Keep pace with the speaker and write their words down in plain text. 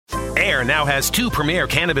Air now has 2 premier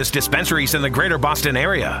cannabis dispensaries in the greater Boston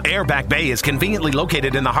area. Air Back Bay is conveniently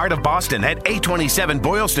located in the heart of Boston at 827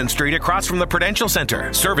 Boylston Street across from the Prudential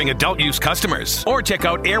Center, serving adult-use customers. Or check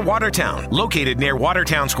out Air Watertown, located near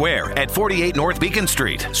Watertown Square at 48 North Beacon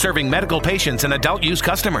Street, serving medical patients and adult-use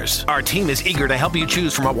customers. Our team is eager to help you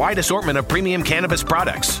choose from a wide assortment of premium cannabis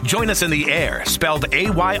products. Join us in the Air, spelled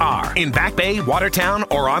AYR, in Back Bay, Watertown,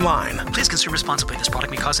 or online. Please consume responsibly. This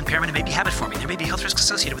product may cause impairment and may be habit-forming. There may be health risks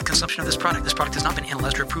associated with consumption of this product. This product has not been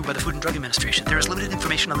analyzed or approved by the Food and Drug Administration. There is limited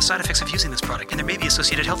information on the side effects of using this product, and there may be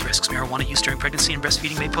associated health risks. Marijuana use during pregnancy and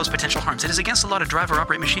breastfeeding may pose potential harms. It is against the law to drive or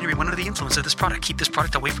operate machinery when under the influence of this product. Keep this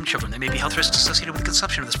product away from children. There may be health risks associated with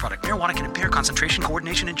consumption of this product. Marijuana can impair concentration,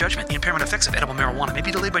 coordination, and judgment. The impairment effects of edible marijuana may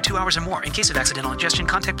be delayed by 2 hours or more. In case of accidental ingestion,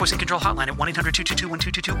 contact Poison Control Hotline at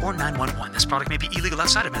 1-800-222-1222 or 911. This product may be illegal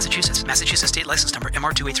outside of Massachusetts. Massachusetts State License Number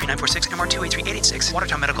MR283946, MR283886.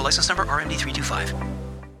 Watertown Medical License Number RMD325.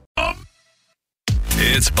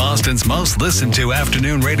 It's Boston's most listened to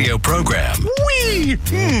afternoon radio program. Wee!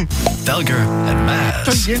 Felger and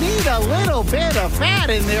Maz. You need a little bit of fat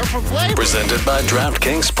in there for flavor. Presented by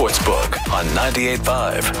DraftKings Sportsbook on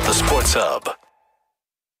 98.5, The Sports Hub.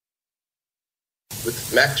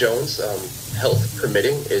 With Mac Jones, health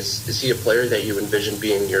permitting, is he a player that you envision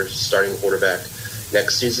being your starting quarterback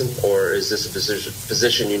next season, or is this a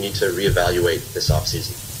position you need to reevaluate this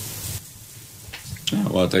offseason?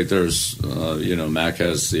 Well, I think there's, Mac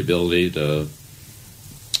has the ability to,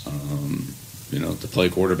 to play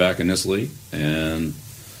quarterback in this league, and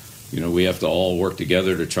we have to all work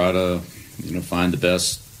together to try to, find the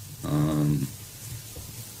best and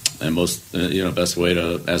most, best way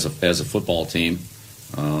to as a football team,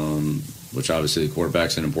 which obviously the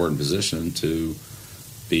quarterback's an important position to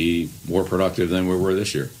be more productive than we were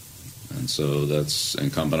this year. And so that's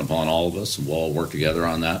incumbent upon all of us. We'll all work together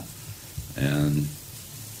on that.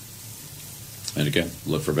 And again,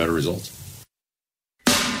 look for better results.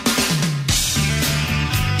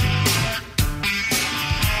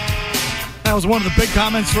 That was one of the big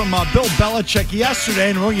comments from Bill Belichick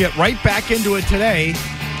yesterday, and we'll get right back into it today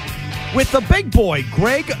with the big boy,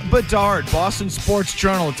 Greg Bedard, Boston Sports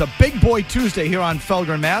Journal. It's a Big Boy Tuesday here on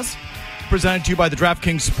Felger and Maz, presented to you by the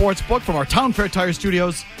DraftKings Sportsbook from our Town Fair Tire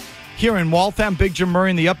Studios here in Waltham. Big Jim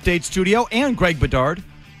Murray in the Update Studio, and Greg Bedard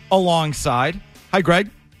alongside. Hi, Greg.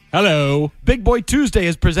 Hello. Big Boy Tuesday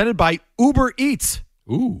is presented by Uber Eats.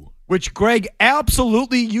 Ooh. Which Greg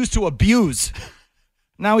absolutely used to abuse.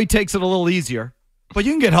 Now he takes it a little easier. But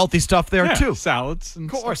you can get healthy stuff there, too. Salads.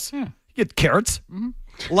 And of course. Stuff. Yeah. You get carrots. Mm-hmm.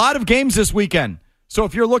 A lot of games this weekend. So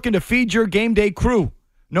if you're looking to feed your game day crew,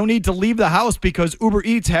 no need to leave the house because Uber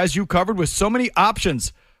Eats has you covered with so many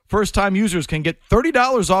options. First-time users can get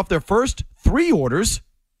 $30 off their first 3 orders.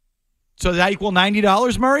 So does that equal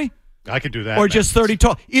 $90, Murray? I could do that. Or just 30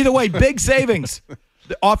 total. Either way, big savings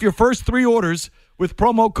off your first 3 orders with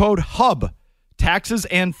promo code HUB. Taxes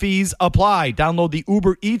and fees apply. Download the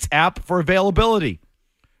Uber Eats app for availability.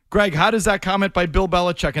 Greg, how does that comment by Bill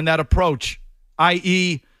Belichick and that approach,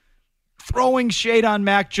 i.e. throwing shade on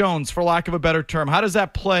Mac Jones, for lack of a better term, how does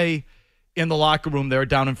that play in the locker room there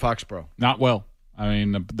down in Foxborough? Not well. I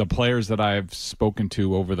mean, the players that I've spoken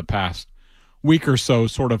to over the past week or so,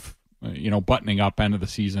 sort of, buttoning up end of the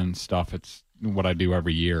season stuff. It's what I do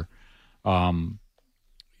every year.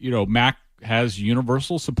 Mac has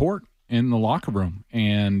universal support in the locker room,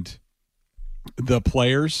 and the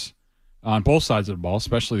players on both sides of the ball,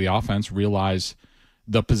 especially the offense, realize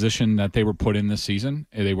the position that they were put in this season.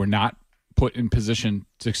 They were not put in position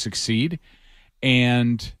to succeed,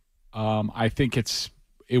 and I think it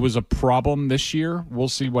was a problem this year. We'll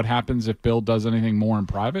see what happens if Bill does anything more in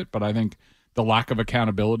private, but I think the lack of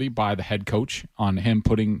accountability by the head coach on him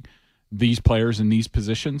putting these players in these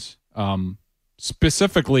positions,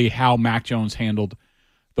 specifically how Mac Jones handled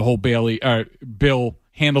the whole Bill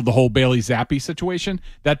handled the whole Bailey Zappi situation,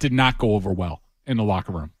 that did not go over well in the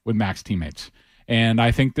locker room with Mac's teammates. And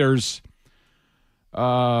I think there's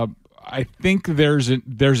an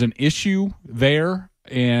issue there,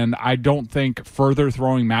 and I don't think further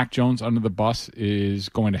throwing Mac Jones under the bus is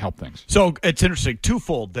going to help things. So it's interesting,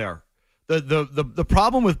 twofold there. The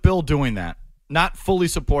problem with Bill doing that, not fully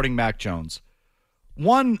supporting Mac Jones.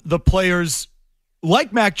 One, the players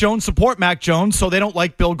like Mac Jones, support Mac Jones, so they don't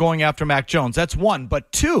like Bill going after Mac Jones. That's one.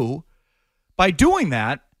 But two, by doing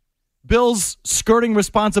that, Bill's skirting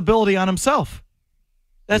responsibility on himself.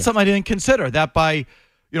 That's something I didn't consider. That by,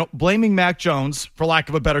 blaming Mac Jones, for lack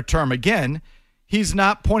of a better term, again, he's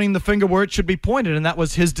not pointing the finger where it should be pointed, and that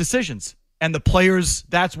was his decisions. And the players,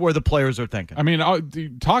 that's where the players are thinking. I mean,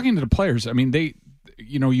 talking to the players, I mean, they,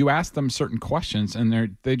 you ask them certain questions,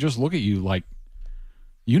 and they just look at you like,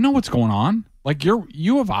 You know what's going on. Like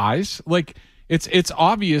you have eyes. Like it's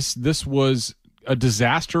obvious this was a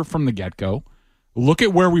disaster from the get-go. Look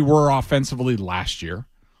at where we were offensively last year.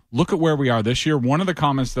 Look at where we are this year. One of the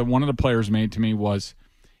comments that one of the players made to me was,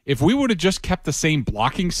 if we would have just kept the same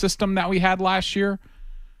blocking system that we had last year,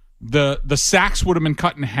 the sacks would have been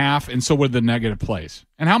cut in half, and so would the negative plays.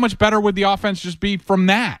 And how much better would the offense just be from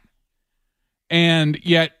that? And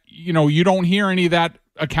yet, you don't hear any of that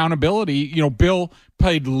accountability. Bill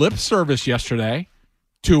paid lip service yesterday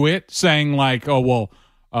to it, saying like,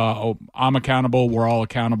 I'm accountable, we're all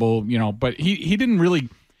accountable, but he didn't really.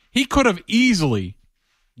 He could have easily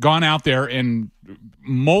gone out there, and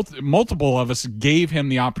multiple of us gave him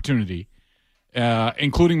the opportunity,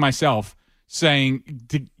 including myself, saying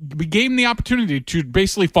we gave him the opportunity to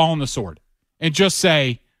basically fall on the sword and just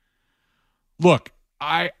say, look,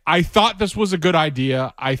 I thought this was a good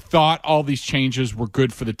idea. I thought all these changes were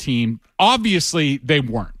good for the team. Obviously, they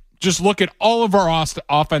weren't. Just look at all of our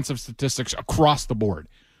offensive statistics across the board.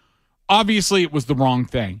 Obviously, it was the wrong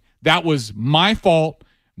thing. That was my fault,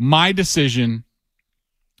 my decision,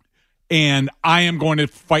 and I am going to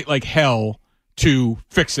fight like hell to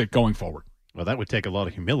fix it going forward. Well, that would take a lot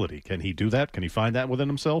of humility. Can he do that? Can he find that within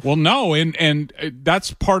himself? Well, no, and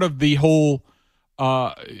that's part of the whole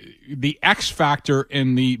the X factor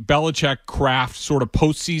in the Belichick Kraft sort of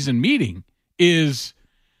postseason meeting is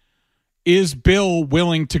Bill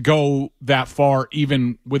willing to go that far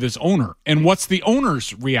even with his owner? And what's the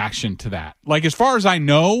owner's reaction to that? Like, as far as I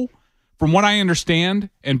know, from what I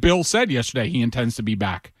understand, and Bill said yesterday he intends to be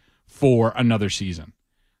back for another season.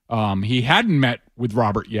 He hadn't met with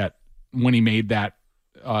Robert yet when he made that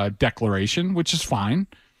declaration, which is fine.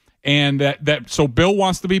 And so Bill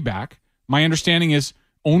wants to be back. My understanding is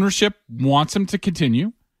ownership wants him to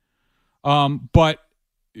continue. But,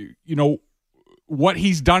 what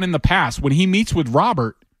he's done in the past, when he meets with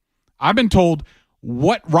Robert, I've been told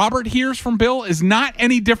what Robert hears from Bill is not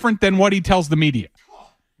any different than what he tells the media.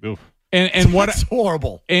 Oof. And what That's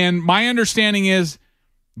horrible. And my understanding is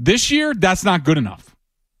this year, that's not good enough.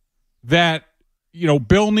 That,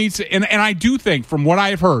 Bill needs to, and I do think from what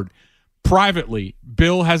I've heard privately,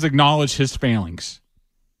 Bill has acknowledged his failings.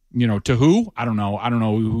 To who? I don't know. I don't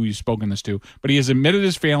know who he's spoken this to, but he has admitted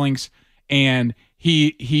his failings, and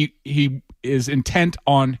he is intent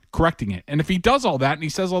on correcting it. And if he does all that and he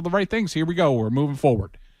says all the right things, here we go, we're moving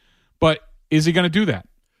forward. But is he going to do that?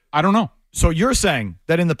 I don't know. So you're saying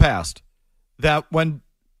that in the past, that when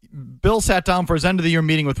Bill sat down for his end of the year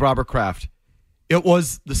meeting with Robert Kraft, it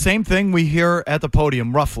was the same thing we hear at the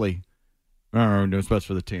podium, roughly. What's best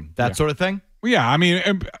for the team? That sort of thing? Yeah, I mean,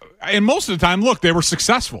 and most of the time, look, they were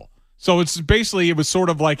successful. So it's basically, it was sort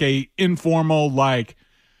of like a informal, like,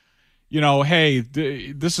 hey,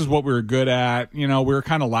 this is what we were good at. We were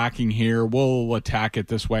kind of lacking here. We'll attack it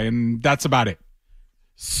this way. And that's about it.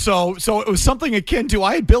 So it was something akin to,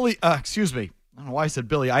 I had Billy, excuse me. I don't know why I said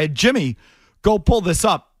Billy. I had Jimmy go pull this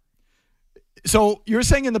up. So you're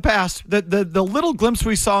saying in the past that the little glimpse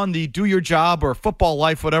we saw in the Do Your Job or Football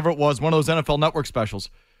Life, whatever it was, one of those NFL Network specials,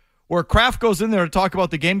 where Kraft goes in there to talk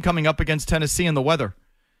about the game coming up against Tennessee and the weather,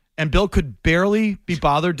 and Bill could barely be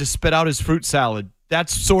bothered to spit out his fruit salad.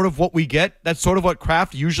 That's sort of what we get. That's sort of what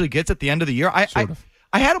Kraft usually gets at the end of the year. I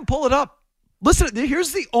had him pull it up. Listen,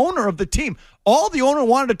 here's the owner of the team. All the owner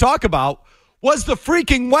wanted to talk about was the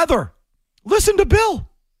freaking weather. Listen to Bill.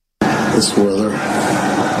 This weather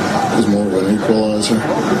is more of an equalizer.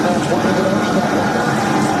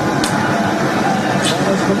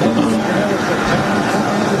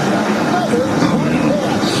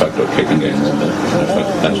 Affect the kicking game a little bit. Affect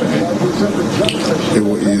the passing game. It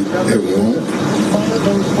won't. It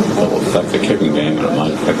will affect the kicking game, and it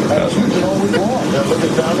might affect the passing game.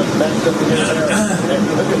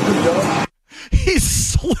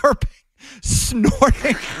 He's slurping,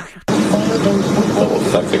 snorting. It will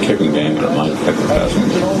affect the kicking game, and it might affect the passing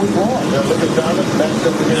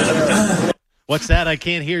game. What's that? I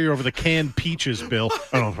can't hear you over the canned peaches, Bill.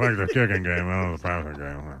 I don't think the kicking game. I don't the passing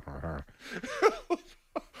game.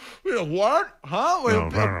 What? Huh?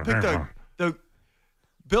 Pick the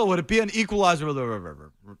Bill, would it be an equalizer or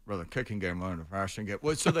the kicking game or the passing game?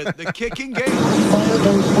 So the kicking game?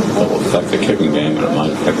 It will affect the kicking game, and it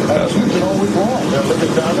might affect the passing game.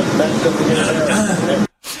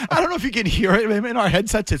 I don't know if you can hear it. In our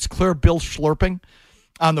headsets, it's clear Bill slurping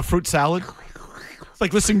on the fruit salad. It's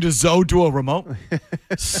like listening to Zoe do a remote.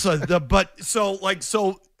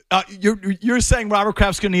 You're saying Robert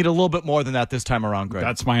Kraft's going to need a little bit more than that this time around, Greg?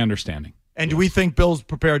 That's my understanding. And do we think Bill's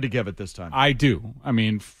prepared to give it this time? I do. I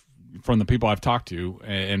mean, from the people I've talked to,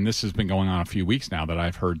 and this has been going on a few weeks now, that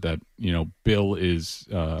I've heard that, Bill is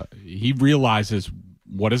he realizes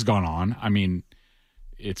what has gone on. I mean,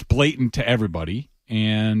 it's blatant to everybody,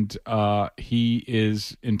 and he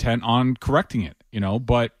is intent on correcting it,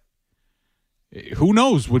 but who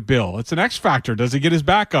knows with Bill? It's an X factor. Does he get his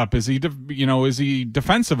back up? Is he, is he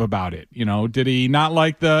defensive about it? Did he not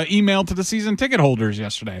like the email to the season ticket holders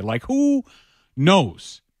yesterday? Like, who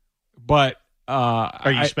knows? But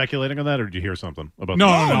are you speculating on that, or did you hear something about? No.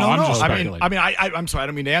 I'm just speculating. I'm sorry. I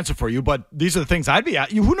don't mean to answer for you, but these are the things I'd be at.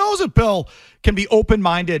 Who knows if Bill can be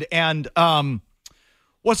open-minded and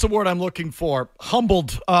what's the word I'm looking for?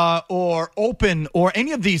 Humbled or open or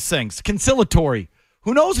any of these things, conciliatory.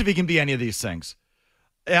 Who knows if he can be any of these things?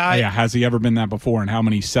 Has he ever been that before? And how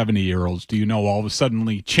many 70-year-olds do you know all of a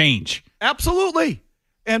sudden change? Absolutely.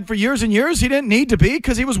 And for years and years, he didn't need to be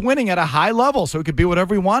because he was winning at a high level, so he could be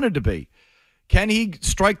whatever he wanted to be. Can he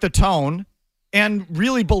strike the tone and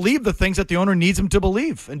really believe the things that the owner needs him to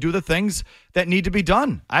believe and do the things that need to be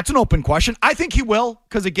done? That's an open question. I think he will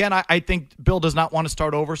because, again, I think Bill does not want to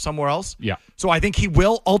start over somewhere else. Yeah. So I think he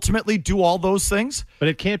will ultimately do all those things. But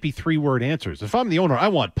it can't be 3-word answers. If I'm the owner, I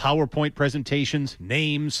want PowerPoint presentations,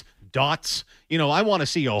 names, dots. I want to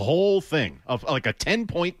see a whole thing of like a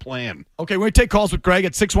 10-point plan. Okay, we're going to take calls with Greg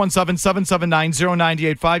at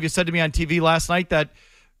 617-779-0985. You said to me on TV last night that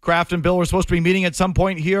Kraft and Bill were supposed to be meeting at some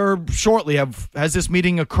point here shortly. Has this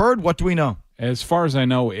meeting occurred? What do we know? As far as I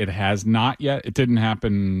know, it has not yet. It didn't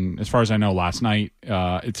happen, as far as I know, last night.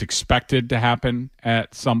 It's expected to happen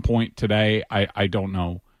at some point today. I don't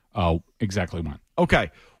know exactly when. Okay.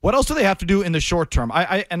 What else do they have to do in the short term?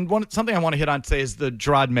 Something I want to hit on today is the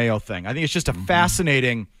Gerard Mayo thing. I think it's just a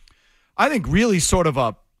fascinating, I think really sort of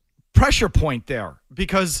a pressure point there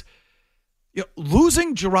because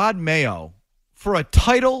losing Gerard Mayo for a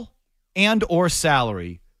title and or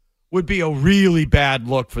salary would be a really bad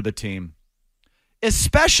look for the team,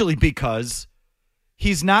 especially because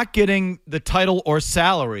he's not getting the title or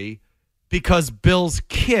salary because Bill's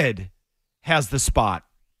kid has the spot.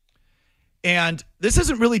 And this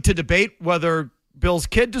isn't really to debate whether Bill's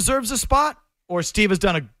kid deserves a spot or Steve has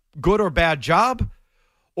done a good or bad job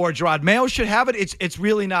or Gerard Mayo should have it. It's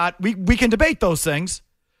really not. We can debate those things.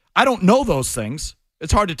 I don't know those things.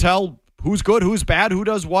 It's hard to tell who's good, who's bad, who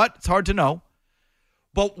does what. It's hard to know.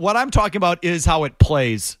 But what I'm talking about is how it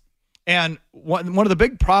plays. And one of the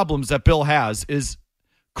big problems that Bill has is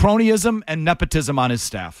cronyism and nepotism on his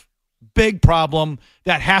staff. Big problem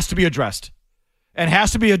that has to be addressed. And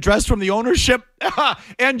has to be addressed from the ownership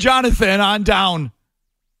and Jonathan on down.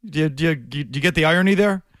 Do you get the irony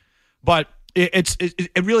there? But it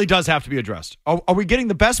really does have to be addressed. Are we getting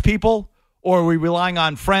the best people, or are we relying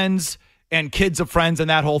on friends and kids of friends and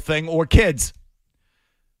that whole thing, or kids?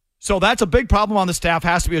 So that's a big problem on the staff,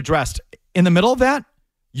 has to be addressed. In the middle of that,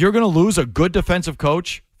 you're going to lose a good defensive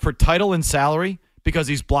coach for title and salary because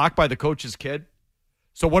he's blocked by the coach's kid.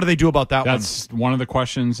 So what do they do about that? That's one of the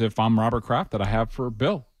questions, if I'm Robert Kraft, that I have for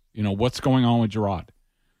Bill. What's going on with Gerard?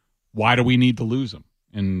 Why do we need to lose him?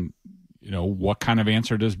 And, what kind of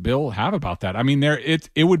answer does Bill have about that? I mean,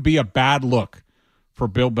 it would be a bad look for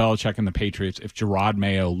Bill Belichick and the Patriots if Gerard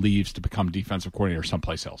Mayo leaves to become defensive coordinator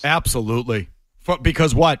someplace else. Absolutely.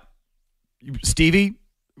 Because what? Stevie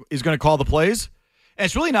is going to call the plays? And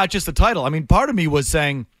it's really not just the title. I mean, part of me was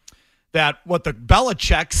saying that what the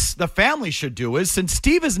Belichicks, the family, should do is, since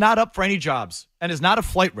Steve is not up for any jobs and is not a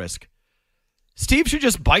flight risk, Steve should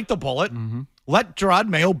just bite the bullet, let Gerard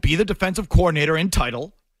Mayo be the defensive coordinator in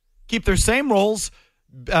title, keep their same roles.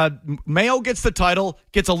 Mayo gets the title,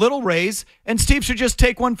 gets a little raise, and Steve should just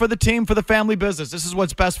take one for the team, for the family business. This is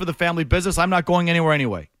what's best for the family business. I'm not going anywhere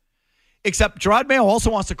anyway. Except Gerard Mayo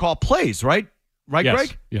also wants to call plays, right? Right, yes,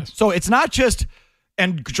 Greg? Yes. So it's not just,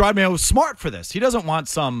 and Gerard Mayo is smart for this. He doesn't want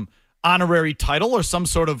some honorary title or some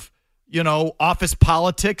sort of, office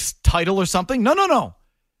politics title or something. No.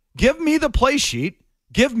 Give me the play sheet.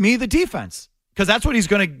 Give me the defense. Because that's what he's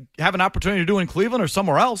going to have an opportunity to do in Cleveland or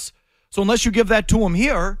somewhere else. So unless you give that to him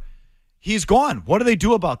here, he's gone. What do they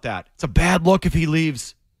do about that? It's a bad look if he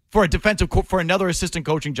leaves for for another assistant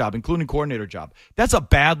coaching job, including coordinator job. That's a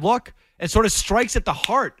bad look. It sort of strikes at the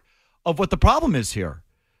heart of what the problem is here.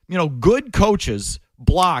 Good coaches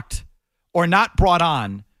blocked or not brought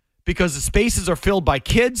on because the spaces are filled by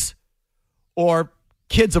kids or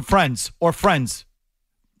kids of friends or friends.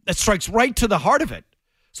 That strikes right to the heart of it.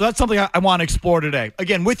 So that's something I want to explore today.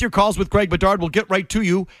 Again, with your calls with Greg Bedard, we'll get right to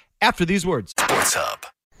you after these words. Sports Hub.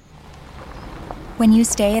 When you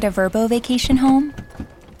stay at a Vrbo vacation home,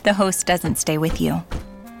 the host doesn't stay with you.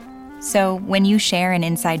 So when you share an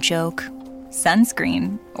inside joke,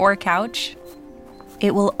 sunscreen, or couch,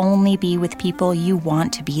 it will only be with people you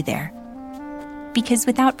want to be there. Because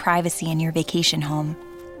without privacy in your vacation home,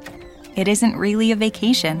 it isn't really a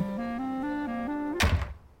vacation.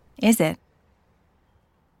 Is it?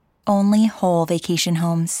 Only whole vacation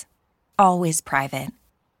homes. Always private.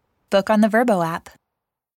 Book on the Vrbo app.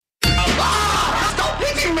 Stop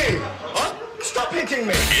hitting me! Huh? Stop hitting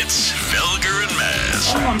me! It's Felger and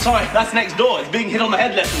Maz. Oh, I'm sorry. That's next door. It's being hit on the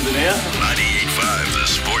head lessons in here. 98.5 The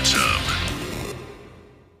Sports Hub.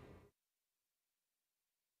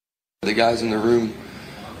 The guys in the room,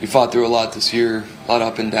 we fought through a lot this year, a lot of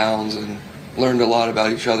up and downs, and learned a lot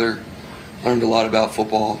about each other, learned a lot about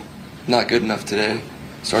football. Not good enough today.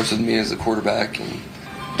 Starts with me as the quarterback, and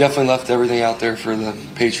definitely left everything out there for the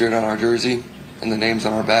Patriot on our jersey and the names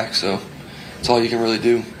on our back, so that's all you can really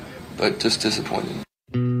do, but just disappointing.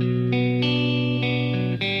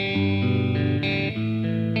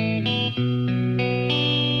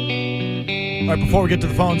 All right, before we get to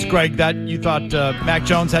the phones, Greg, that you thought Mac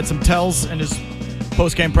Jones had some tells in his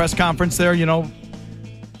post-game press conference there,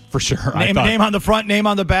 for sure. Name on the front, name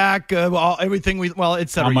on the back, everything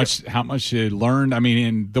etc. How much he learned. I mean,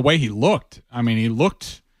 in the way he looked. I mean, he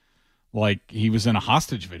looked like he was in a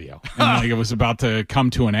hostage video, and like it was about to come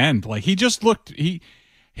to an end. Like he just looked.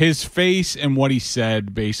 His face and what he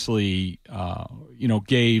said basically,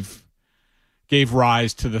 gave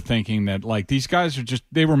rise to the thinking that like these guys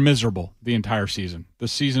they were miserable the entire season. The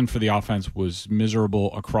season for the offense was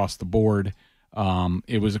miserable across the board.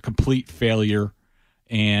 It was a complete failure.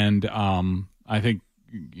 And I think,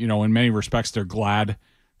 in many respects, they're glad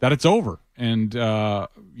that it's over. And,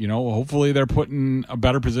 hopefully they're put in a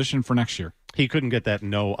better position for next year. He couldn't get that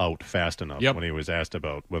no out fast enough when he was asked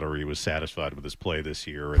about whether he was satisfied with his play this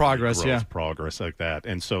year. Progress like that.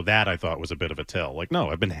 And so that, I thought, was a bit of a tell. Like, no,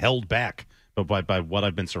 I've been held back by what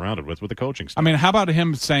I've been surrounded with the coaching staff. I mean, how about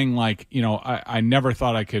him saying, like, I never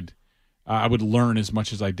thought I would learn as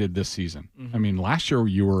much as I did this season. Mm-hmm. I mean, last year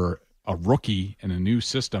you were a rookie in a new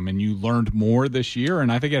system, and you learned more this year.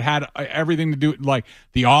 And I think it had everything to do with like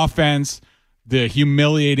the offense, the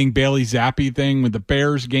humiliating Bailey Zappi thing with the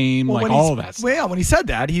Bears game, all of that stuff. Well, yeah, when he said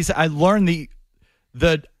that, I learned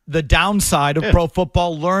the downside of pro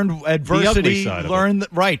football, learned adversity, learned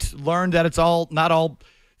that it's not all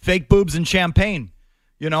fake boobs and champagne.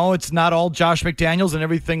 It's not all Josh McDaniels and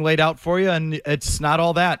everything laid out for you, and it's not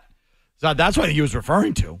all that. So that's what he was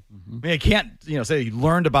referring to. Mm-hmm. I mean, I can't, say he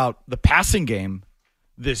learned about the passing game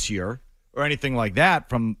this year or anything like that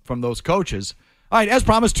from those coaches. All right, as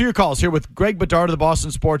promised, to your calls here with Greg Bedard of the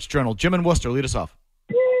Boston Sports Journal. Jim in Worcester, lead us off.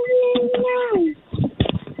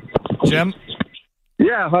 Jim?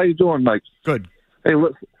 Yeah, how you doing, Mike? Good. Hey,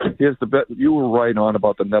 look, here's the bet. You were right on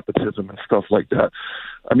about the nepotism and stuff like that.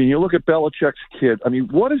 I mean, you look at Belichick's kid. I mean,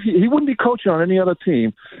 what is he wouldn't be coaching on any other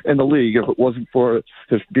team in the league if it wasn't for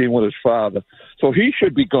his being with his father. So he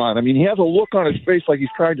should be gone. I mean, he has a look on his face like he's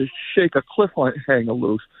trying to shake a cliffhanger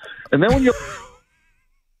loose. And then when you...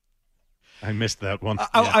 I missed that one.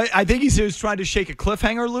 I think he was trying to shake a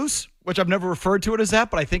cliffhanger loose, which I've never referred to it as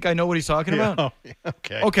that, but I think I know what he's talking about. Oh, yeah,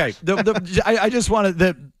 okay. Okay. I just wanted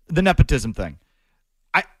the nepotism thing.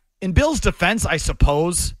 In Bill's defense, I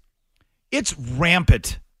suppose, it's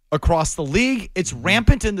rampant across the league. It's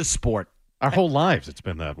rampant in the sport. Our whole lives it's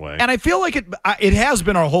been that way. And I feel like it has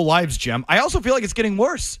been our whole lives, Jim. I also feel like it's getting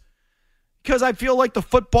worse because I feel like the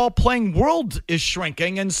football playing world is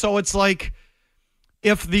shrinking. And so it's like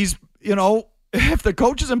if these, if the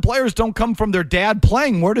coaches and players don't come from their dad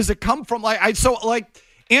playing, where does it come from? Like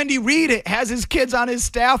Andy Reid has his kids on his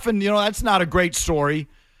staff, and, that's not a great story.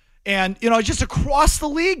 And, just across the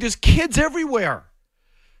league, there's kids everywhere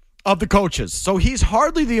of the coaches. So he's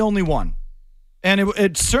hardly the only one. And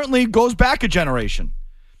it certainly goes back a generation.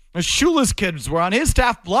 The Shula's kids were on his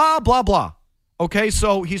staff, blah, blah, blah. Okay,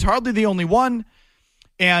 so he's hardly the only one.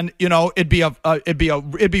 And, it'd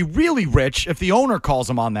be really rich if the owner calls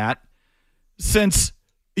him on that. Since,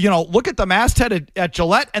 look at the masthead at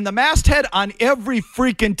Gillette and the masthead on every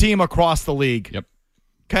freaking team across the league. Yep.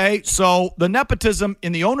 Okay, so the nepotism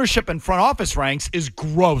in the ownership and front office ranks is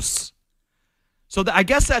gross. So I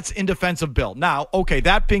guess that's in defense of Bill. Now, okay,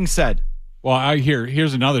 that being said. Well,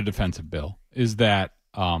 here's another defense of Bill, is that,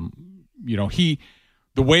 the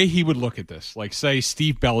way he would look at this, like say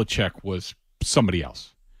Steve Belichick was somebody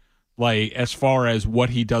else, like as far as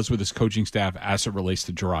what he does with his coaching staff as it relates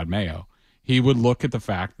to Gerard Mayo, he would look at the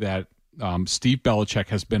fact that Steve Belichick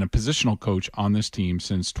has been a positional coach on this team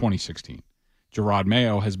since 2016. Gerard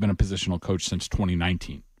Mayo has been a positional coach since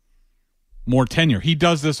 2019. More tenure. He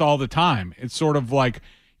does this all the time. It's sort of like,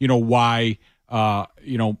 why,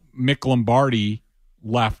 Mick Lombardi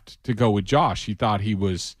left to go with Josh. He thought he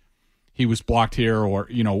was blocked here or,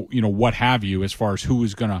 what have you, as far as who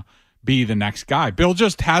was going to be the next guy. Bill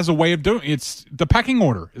just has a way of doing it. It's the pecking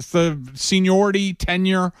order. It's the seniority,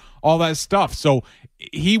 tenure, all that stuff. So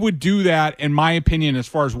he would do that, in my opinion, as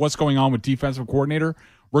far as what's going on with defensive coordinator,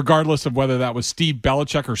 regardless of whether that was Steve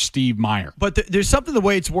Belichick or Steve Meyer. But there's something the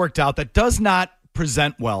way it's worked out that does not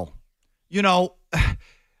present well.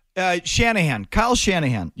 Shanahan, Kyle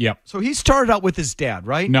Shanahan. Yep. So he started out with his dad,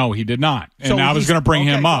 right? No, he did not. And So I was going to bring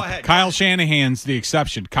him up. ahead. Kyle Shanahan's the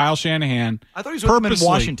exception. Kyle Shanahan. I thought he was with him in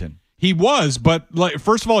Washington. He was, but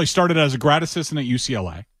first of all, he started as a grad assistant at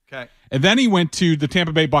UCLA. Okay. And then he went to the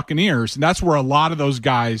Tampa Bay Buccaneers, and that's where a lot of those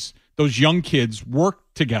guys, those young kids,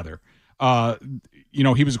 worked together.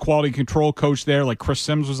 He was a quality control coach there, like Chris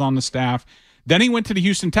Sims was on the staff. Then he went to the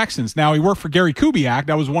Houston Texans. Now, he worked for Gary Kubiak.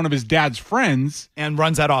 That was one of his dad's friends. And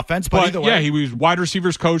runs that offense, but either way. Yeah, he was wide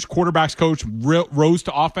receivers coach, quarterbacks coach, rose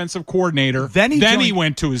to offensive coordinator. Then he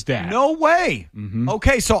went to his dad. No way. Mm-hmm.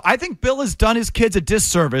 Okay, so I think Bill has done his kids a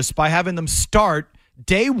disservice by having them start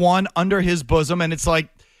day one under his bosom, and it's like,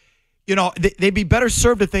 they'd be better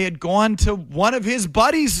served if they had gone to one of his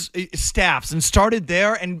buddies' staffs and started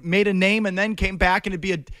there and made a name and then came back and it'd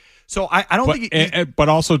be a... So I don't think... But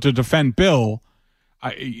also to defend Bill,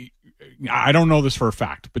 I don't know this for a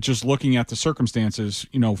fact, but just looking at the circumstances,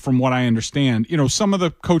 from what I understand, some of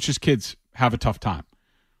the coaches' kids have a tough time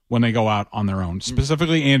when they go out on their own,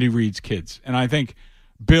 specifically Andy Reid's kids. And I think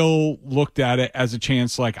Bill looked at it as a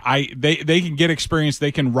chance, like they can get experience,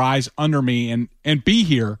 they can rise under me and be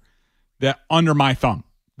here that under my thumb,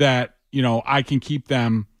 that, I can keep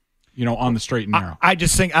them, on the straight and narrow. I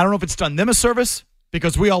just think, I don't know if it's done them a service,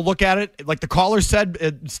 because we all look at it, like the caller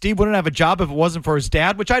said, Steve wouldn't have a job if it wasn't for his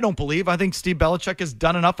dad, which I don't believe. I think Steve Belichick has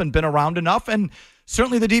done enough and been around enough, and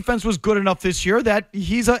certainly the defense was good enough this year that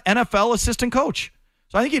he's an NFL assistant coach.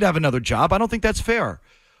 So I think he'd have another job. I don't think that's fair.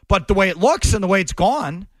 But the way it looks and the way it's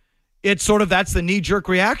gone, it's sort of, that's the knee-jerk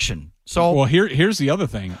reaction. So, well, here's the other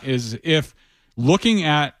thing, is if looking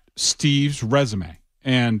at Steve's resume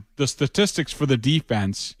and the statistics for the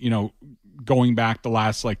defense, going back the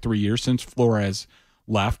last 3 years since Flores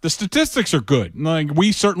left, the statistics are good. Like,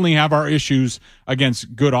 we certainly have our issues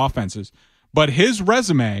against good offenses, but his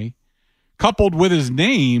resume coupled with his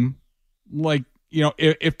name,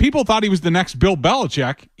 if people thought he was the next Bill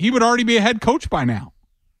Belichick, he would already be a head coach by now.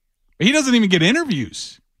 He doesn't even get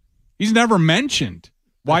interviews. He's never mentioned.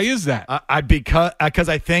 Why is that? Because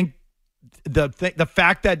I think the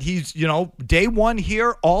fact that he's, day one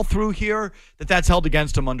here, all through here, that's held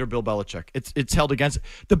against him under Bill Belichick. It's held against.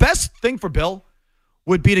 The best thing for Bill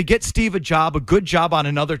would be to get Steve a good job on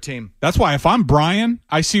another team. That's why if I'm Brian,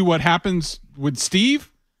 I see what happens with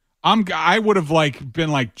Steve. I would have been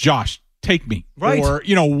like, Josh, take me. Right. Or,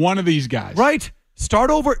 one of these guys. Right. Start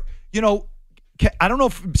over. I don't know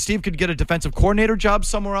if Steve could get a defensive coordinator job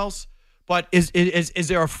somewhere else, but is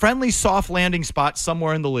there a friendly soft landing spot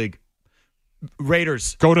somewhere in the league?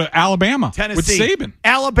 Raiders. Go to Alabama. Tennessee. With Saban.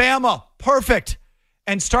 Alabama. Perfect.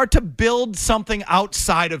 And start to build something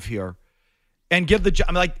outside of here and give the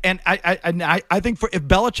job. I think if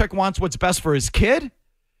Belichick wants what's best for his kid,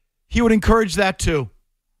 he would encourage that too.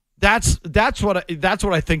 That's what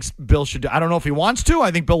I think Bill should do. I don't know if he wants to.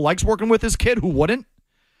 I think Bill likes working with his kid. Who wouldn't?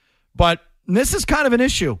 But this is kind of an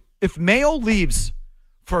issue. If Mayo leaves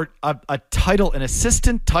for a title, an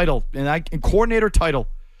assistant title, and coordinator title,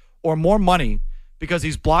 or more money because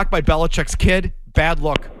he's blocked by Belichick's kid, bad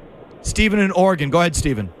luck. Steven in Oregon. Go ahead,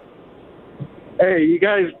 Steven. Hey, you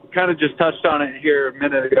guys kind of just touched on it here a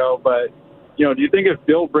minute ago, but, do you think if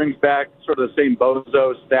Bill brings back sort of the same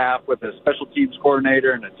bozo staff with a special teams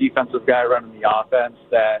coordinator and a defensive guy running the offense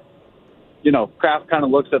that, Kraft kind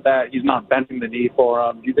of looks at that, he's not bending the knee for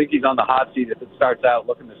him? Do you think he's on the hot seat if it starts out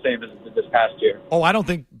looking the same as it did this past year? Oh, I don't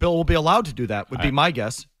think Bill will be allowed to do that, would be my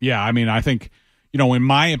guess. Yeah, I think, in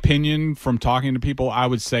my opinion, from talking to people, I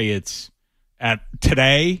would say it's at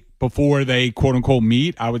today, before they quote unquote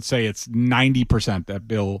meet, I would say it's 90% that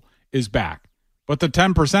Bill is back. But the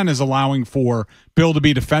 10% is allowing for Bill to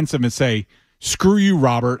be defensive and say, screw you,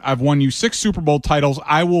 Robert. I've won you 6 Super Bowl titles.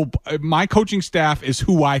 My coaching staff is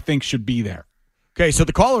who I think should be there. Okay, so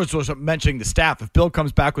the callers was mentioning the staff. If Bill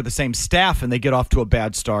comes back with the same staff and they get off to a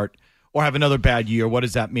bad start or have another bad year, what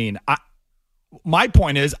does that mean? My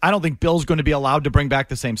point is, I don't think Bill's going to be allowed to bring back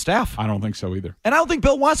the same staff. I don't think so either. And I don't think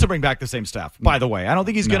Bill wants to bring back the same staff, by the way. I don't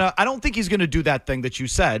think he's going to do that thing that you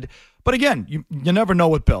said. But again, you never know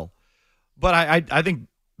with Bill. But I think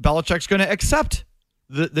Belichick's going to accept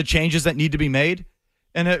the changes that need to be made.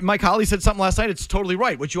 And Mike Holly said something last night. It's totally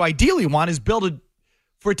right. What you ideally want is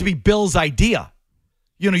for it to be Bill's idea.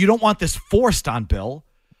 You don't want this forced on Bill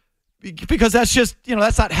because that's just,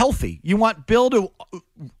 that's not healthy. You want Bill to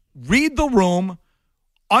read the room,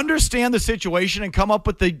 understand the situation and come up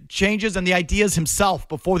with the changes and the ideas himself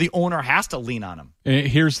before the owner has to lean on him.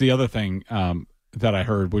 Here's the other thing that I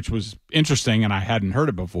heard, which was interesting, and I hadn't heard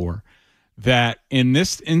it before, that in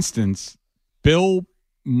this instance, Bill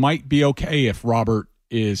might be okay if Robert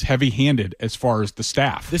is heavy-handed as far as the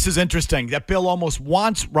staff. This is interesting that Bill almost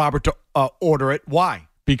wants Robert to order it. Why?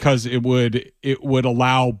 Because it would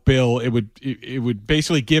allow Bill, it would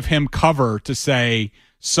basically give him cover to say,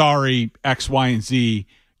 sorry, X, Y, and Z,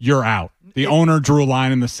 you're out. The owner drew a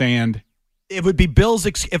line in the sand. It would be Bill's,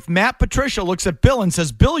 if Matt Patricia looks at Bill and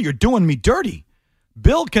says, Bill, you're doing me dirty.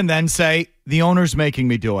 Bill can then say, the owner's making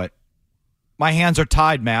me do it. My hands are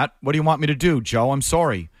tied, Matt. What do you want me to do, Joe? I'm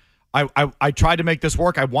sorry. I tried to make this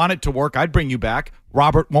work. I want it to work. I'd bring you back.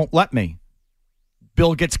 Robert won't let me.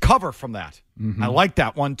 Bill gets cover from that. I like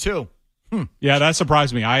that one, too. Yeah, that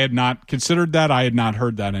surprised me. I had not considered that. I had not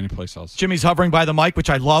heard that anyplace else. Jimmy's hovering by the mic, which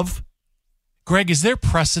I love. Greg, is there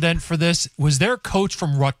precedent for this? Was there a coach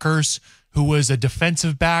from Rutgers who was a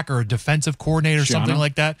defensive back or a defensive coordinator or something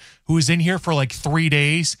like that, who was in here for like 3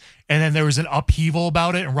 days, and then there was an upheaval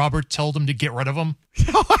about it, and Robert told him to get rid of him?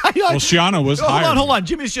 Well, Schiano was hired. Hold on.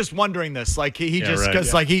 Jimmy's just wondering this. Like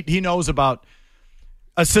he knows about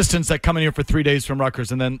assistants that come in here for 3 days from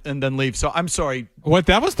Rutgers and then leave. So I'm sorry. What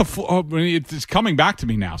that was it's coming back to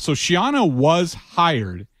me now. So Schiano was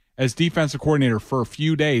hired as defensive coordinator for a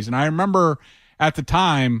few days, and I remember at the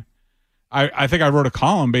time, I think I wrote a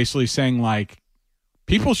column basically saying, like,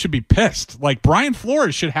 people should be pissed. Like, Brian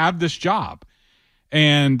Flores should have this job.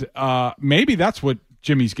 And maybe that's what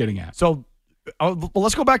Jimmy's getting at. So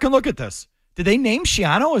let's go back and look at this. Did they name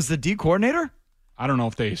Schiano as the D coordinator? I don't know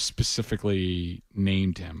if they specifically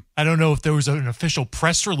named him. I don't know if there was an official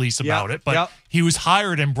press release about it, but he was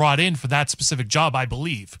hired and brought in for that specific job, I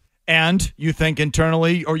believe. And you think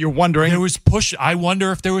internally, or you're wondering, I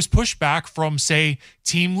wonder if there was pushback from, say,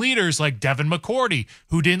 team leaders like Devin McCourty,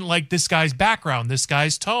 who didn't like this guy's background, this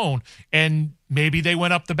guy's tone, and maybe they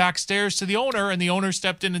went up the back stairs to the owner, and the owner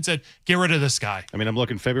stepped in and said, "Get rid of this guy." I mean, I'm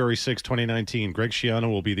looking February 6, 2019. Greg Schiano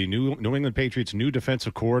will be the New England Patriots' new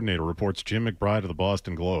defensive coordinator, reports Jim McBride of the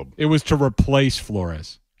Boston Globe. It was to replace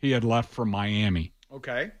Flores. He had left for Miami.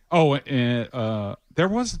 Okay. Oh, there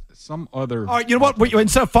was some other. All right, you know what?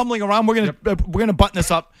 Instead of fumbling around, we're gonna button this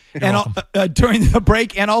up and during the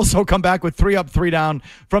break, and also come back with 3 up, 3 down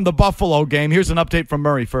from the Buffalo game. Here's an update from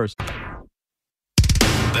Murray first.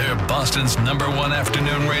 They're Boston's #1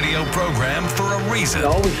 afternoon radio program for a reason.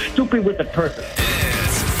 You're always stupid with the purpose.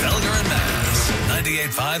 It's Felger and Mass,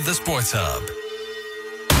 98.5 The Sports Hub.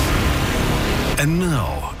 And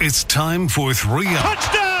now it's time for 3 up.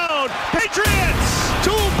 Touchdown, Patriots! 2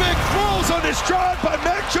 big throws on this drive by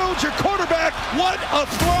Mac Jones, your quarterback. What a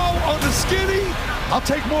throw on the skinny. I'll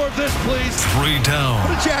take more of this, please. 3 down.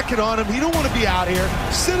 Put a jacket on him. You don't want to be out here.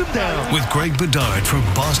 Sit him down. With Greg Bedard from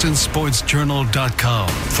BostonSportsJournal.com.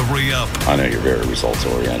 3 up. I know you're very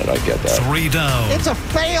results-oriented. I get that. 3 down. It's a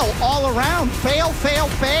fail all around. Fail, fail,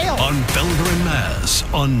 fail. On Felger and Mass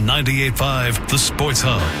on 98.5 The Sports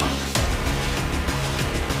Hub.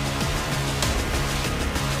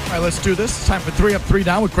 All right, let's do this. It's time for 3 up, 3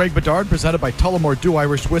 down with Greg Bedard, presented by Tullamore Dew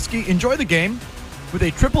Irish Whiskey. Enjoy the game with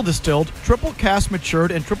a triple distilled, triple cask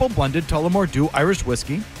matured, and triple blended Tullamore Dew Irish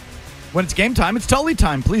Whiskey. When it's game time, it's Tully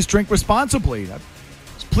time. Please drink responsibly. I'm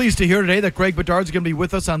pleased to hear today that Greg Bedard's going to be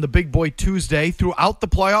with us on the Big Boy Tuesday throughout the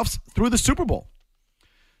playoffs through the Super Bowl.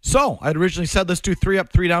 So I'd originally said let's do 3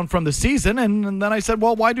 up, 3 down from the season, and then I said,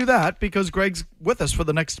 well, why do that? Because Greg's with us for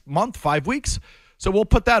the next month, 5 weeks. So we'll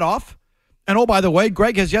put that off. And oh, by the way,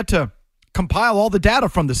 Greg has yet to compile all the data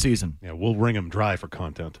from the season. Yeah, we'll wring him dry for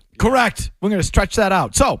content. Correct. We're going to stretch that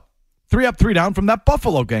out. So, 3 up, 3 down from that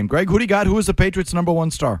Buffalo game. Greg, who do you got? Who is the Patriots'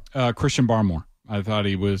 #1 star? Christian Barmore. I thought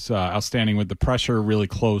he was outstanding with the pressure, really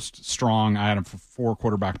close, strong. I had him for 4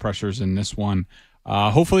 quarterback pressures in this one.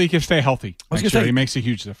 Hopefully he can stay healthy. He makes a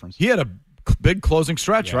huge difference. He had a big closing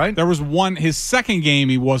stretch, right? There was his second game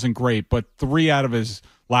he wasn't great, but 3 out of his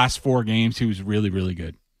last 4 games he was really, really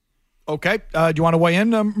good. Okay. Do you want to weigh in,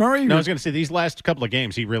 Murray? No, I was going to say, these last couple of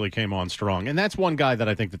games, he really came on strong. And that's one guy that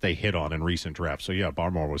I think that they hit on in recent drafts. So, yeah,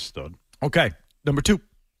 Barmore was stud. Okay. Number 2.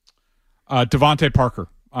 Devontae Parker.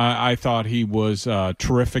 I thought he was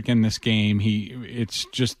terrific in this game.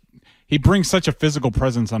 He brings such a physical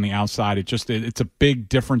presence on the outside. It's a big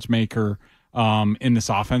difference maker in this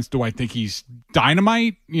offense. Do I think he's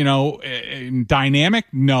dynamite? Dynamic?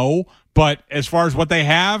 No. But as far as what they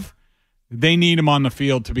have, they need him on the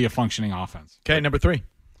field to be a functioning offense. Okay, number 3.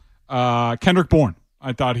 Kendrick Bourne.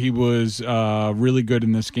 I thought he was really good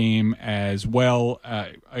in this game as well.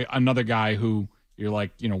 Another guy who you're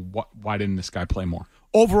like, why didn't this guy play more?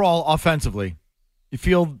 Overall, offensively, You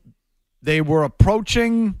feel they were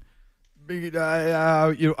approaching,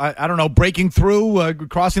 I don't know, breaking through,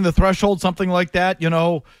 crossing the threshold, something like that,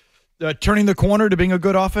 turning the corner to being a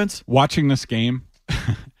good offense? Watching this game,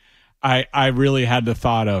 I really had the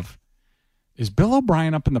thought of, is Bill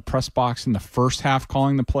O'Brien up in the press box in the first half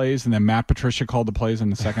calling the plays, and then Matt Patricia called the plays in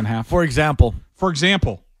the second half? For example.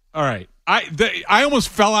 All right. I almost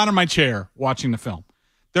fell out of my chair watching the film.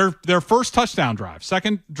 Their first touchdown drive,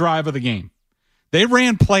 second drive of the game, they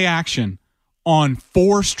ran play action on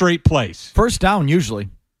 4 straight plays. First down, usually.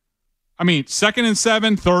 I mean, 2nd and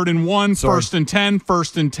 7, 3rd and 1, Sorry. 1st and 10,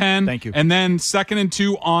 1st and 10. Thank you. And then 2nd and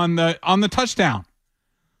 2 on the touchdown.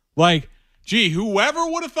 Like, gee, whoever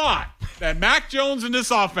would have thought that Mac Jones in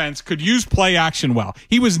this offense could use play action well.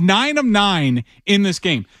 He was 9 of 9 in this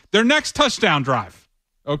game. Their next touchdown drive,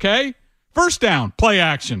 okay? First down, play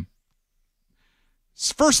action.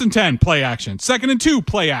 1st and 10, play action. 2nd and 2,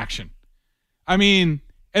 play action. I mean,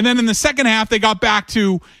 and then in the second half, they got back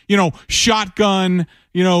to, shotgun,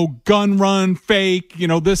 gun run, fake,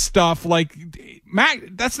 this stuff. Like,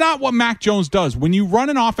 that's not what Mac Jones does. When you run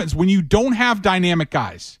an offense, when you don't have dynamic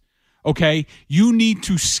guys, okay, you need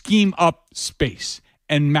to scheme up space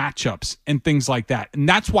and matchups and things like that. And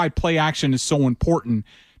that's why play action is so important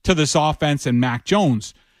to this offense and Mac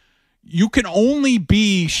Jones. You can only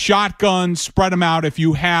be shotgun, spread them out if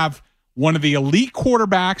you have one of the elite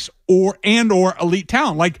quarterbacks or elite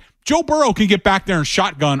talent. Like Joe Burrow can get back there and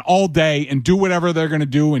shotgun all day and do whatever they're going to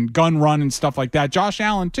do and gun run and stuff like that. Josh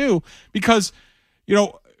Allen too, because,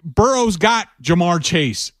 Burrow's got Jamar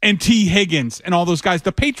Chase and T. Higgins and all those guys.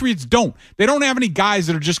 The Patriots don't. They don't have any guys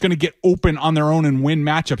that are just going to get open on their own and win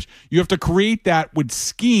matchups. You have to create that with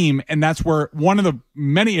scheme, and that's where one of the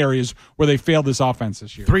many areas where they failed this offense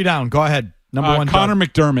this year. 3 down. Go ahead. Number 1. Connor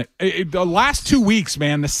McDermott. The last 2 weeks,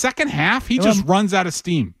 man, the second half, he just runs out of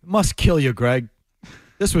steam. Must kill you, Greg.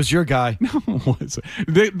 This was your guy. No,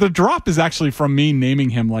 the drop is actually from me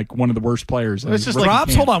naming him like one of the worst players. It's just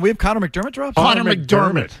drops? Hold on. We have Connor McDermott drops? Connor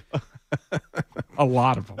McDermott. A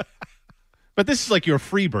lot of them. But this is like your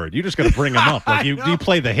free bird. You just got to bring him up. Like you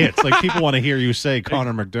play the hits. Like people want to hear you say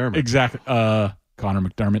Connor McDermott. Exactly. Connor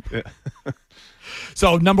McDermott. Yeah.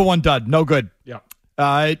 So number 1 dud. No good. Yeah.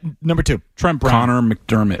 Number 2. Trent Brown. Connor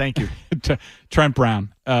McDermott. Thank you. Trent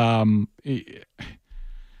Brown.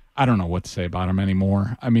 I don't know what to say about him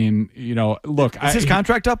anymore. I mean, look. Is his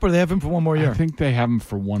contract up or do they have him for 1 more year? I think they have him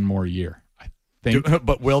for 1 more year. I think.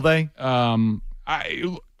 But will they?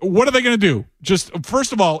 What are they going to do? Just,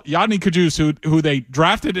 first of all, Yadni Kajus, who they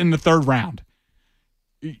drafted in the 3rd round.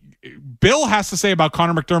 Bill has to say about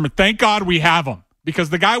Connor McDermott, thank God we have him. Because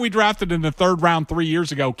the guy we drafted in the 3rd round 3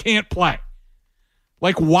 years ago can't play.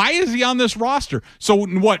 Like, why is he on this roster? So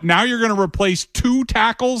what, now you're going to replace 2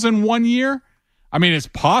 tackles in 1 year? I mean, it's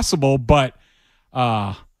possible, but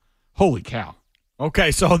holy cow.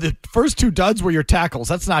 Okay, so the first 2 duds were your tackles.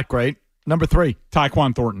 That's not great. Number 3.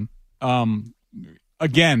 Tyquan Thornton.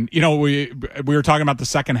 Again, we were talking about the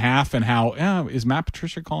second half and how, is Matt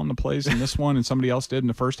Patricia calling the plays in this one and somebody else did in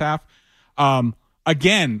the first half?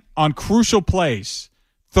 Again, on crucial plays,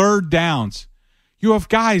 3rd downs, you have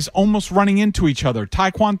guys almost running into each other.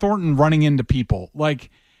 Tyquan Thornton running into people. Like,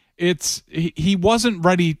 he wasn't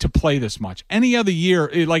ready to play this much. Any other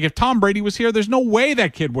year, like if Tom Brady was here, there's no way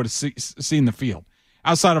that kid would have seen the field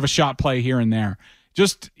outside of a shot play here and there.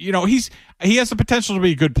 Just, he has the potential to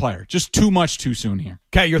be a good player. Just too much too soon here.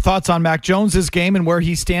 Okay, your thoughts on Mac Jones' game and where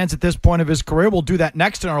he stands at this point of his career. We'll do that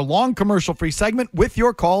next in our long commercial-free segment with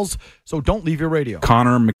your calls, so don't leave your radio.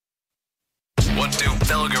 What do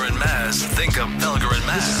Felger and Maz think of Felger and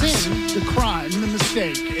Maz? The sin, the crime, the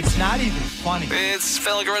mistake. It's not even funny. It's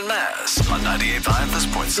Felger and Maz on 98.5 The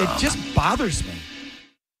Sports Zone. It just bothers me.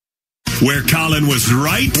 Where Colin was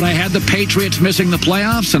right. But I had the Patriots missing the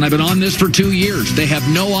playoffs, and I've been on this for 2 years. They have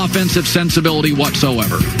no offensive sensibility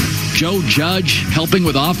whatsoever. Joe Judge helping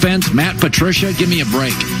with offense. Matt Patricia, give me a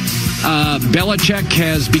break. Belichick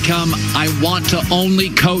has become, I want to only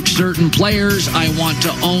coach certain players. I want to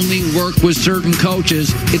only work with certain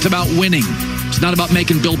coaches. It's about winning. It's not about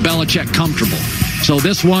making Bill Belichick comfortable. So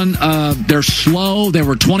this one, they're slow. They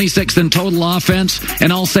were 26th in total offense.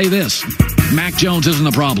 And I'll say this, Mac Jones isn't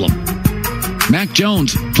the problem. Mac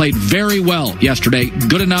Jones played very well yesterday.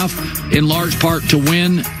 Good enough in large part to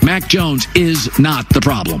win. Mac Jones is not the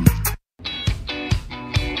problem.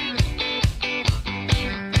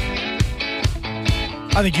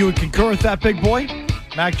 I think you would concur with that, big boy.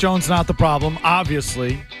 Mac Jones not the problem,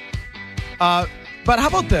 obviously. But how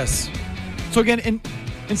about this? So again,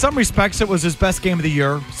 in some respects, it was his best game of the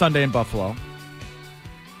year, Sunday in Buffalo. All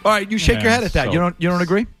right, you shake your head at that. You don't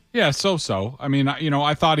agree? Yeah, so. I mean,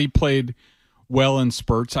 I thought he played well in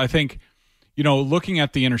spurts. I think, looking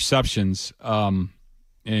at the interceptions,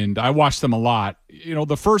 and I watched them a lot.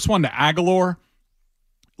 The first one to Aguilar,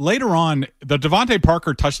 later on, the Devontae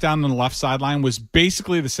Parker touchdown on the left sideline was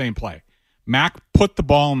basically the same play. Mac put the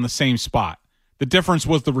ball in the same spot. The difference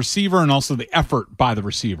was the receiver and also the effort by the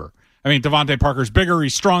receiver. I mean, Devontae Parker's bigger,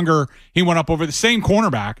 he's stronger. He went up over the same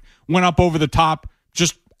cornerback, went up over the top,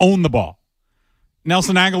 just owned the ball.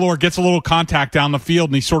 Nelson Aguilar gets a little contact down the field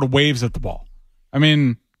and he sort of waves at the ball. I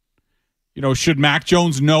mean, should Mac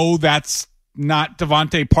Jones know that's not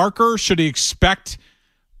Devontae Parker? Should he expect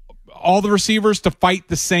all the receivers to fight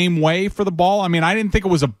the same way for the ball? I mean, I didn't think it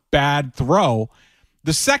was a bad throw.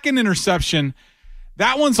 The second interception,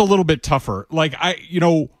 that one's a little bit tougher. Like,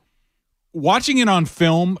 watching it on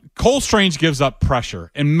film, Cole Strange gives up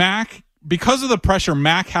pressure. And Mac, because of the pressure,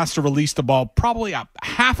 Mac has to release the ball probably a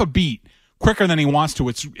half a beat quicker than he wants to.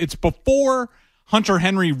 It's before Hunter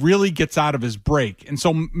Henry really gets out of his break. And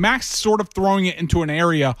so Mac's sort of throwing it into an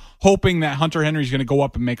area hoping that Hunter Henry's going to go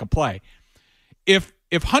up and make a play. If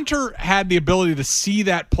Hunter had the ability to see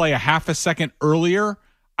that play a half a second earlier,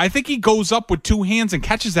 I think he goes up with two hands and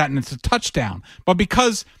catches that, and it's a touchdown. But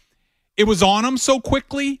because it was on him so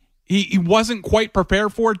quickly, he wasn't quite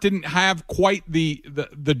prepared for it, didn't have quite the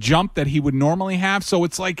jump that he would normally have. So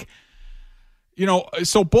it's like,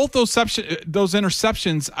 so both those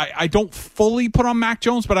interceptions, I don't fully put on Mac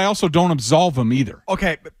Jones, but I also don't absolve him either.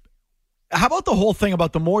 Okay, but how about the whole thing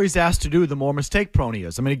about the more he's asked to do, the more mistake-prone he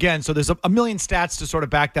is? I mean, again, so there's a million stats to sort of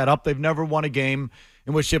back that up. They've never won a game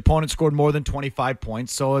in which the opponent scored more than 25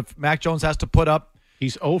 points. So if Mac Jones has to put up...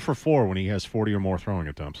 He's 0 for 4 when he has 40 or more throwing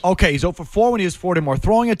attempts. Okay, he's 0 for 4 when he has 40 or more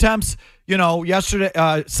throwing attempts.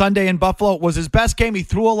 Yesterday, Sunday in Buffalo was his best game. He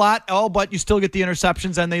threw a lot, but you still get the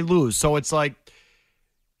interceptions and they lose. So it's like,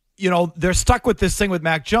 they're stuck with this thing with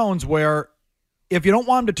Mac Jones where if you don't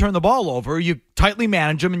want him to turn the ball over, you tightly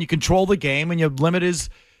manage him and you control the game and you limit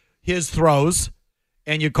his throws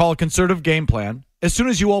and you call a conservative game plan. As soon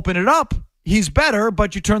as you open it up, he's better,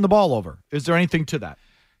 but you turn the ball over. Is there anything to that?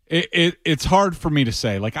 It's hard for me to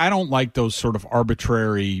say. Like, I don't like those sort of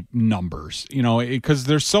arbitrary numbers, because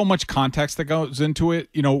there's so much context that goes into it.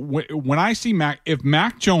 When I see if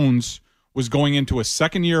Mac Jones was going into a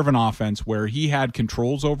second year of an offense where he had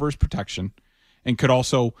controls over his protection and could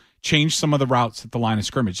also change some of the routes at the line of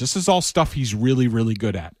scrimmage, this is all stuff he's really, really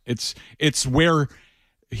good at. It's where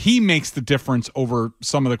he makes the difference over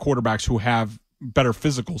some of the quarterbacks who have better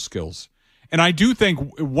physical skills. And I do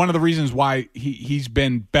think one of the reasons why he's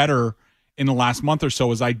been better in the last month or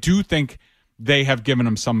so is I do think they have given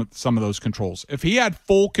him some of those controls. If he had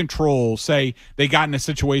full control, say they got in a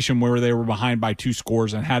situation where they were behind by 2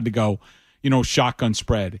 scores and had to go, shotgun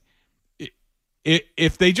spread.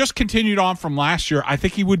 If they just continued on from last year, I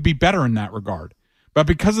think he would be better in that regard. But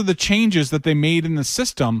because of the changes that they made in the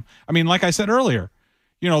system, I mean, like I said earlier,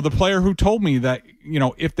 the player who told me that,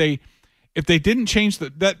 if they didn't change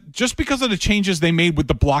that just because of the changes they made with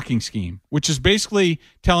the blocking scheme, which is basically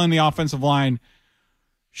telling the offensive line,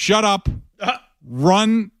 shut up,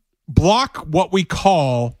 run, block what we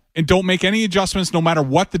call, and don't make any adjustments no matter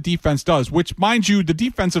what the defense does, which, mind you, the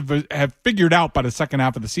defense have figured out by the second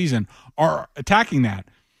half of the season, are attacking that.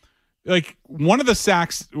 Like, one of the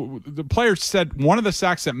sacks, the player said one of the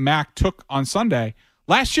sacks that Mac took on Sunday,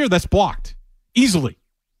 last year that's blocked easily.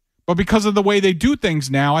 But because of the way they do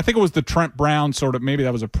things now, I think it was the Trent Brown sort of, maybe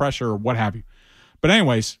that was a pressure or what have you. But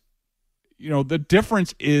anyways, the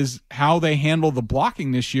difference is how they handle the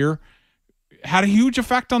blocking this year had a huge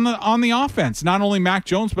effect on the offense. Not only Mac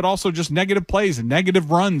Jones, but also just negative plays and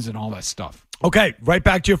negative runs and all that stuff. Okay, right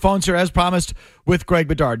back to your phones here as promised with Greg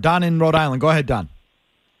Bedard. Don in Rhode Island. Go ahead, Don.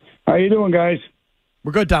 How you doing, guys?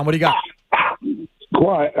 We're good, Don. What do you got?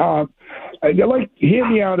 Quiet. Hear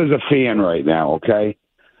me out as a fan right now, okay?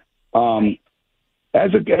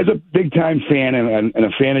 As a big time fan and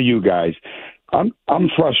a fan of you guys, I'm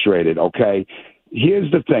frustrated. Okay,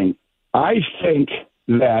 here's the thing. I think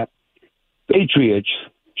that Patriots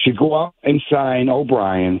should go out and sign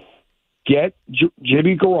O'Brien, get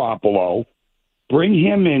Jimmy Garoppolo, bring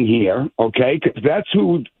him in here. Okay, because that's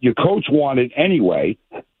who your coach wanted anyway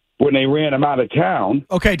when they ran him out of town.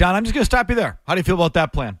 Okay, Don, I'm just going to stop you there. How do you feel about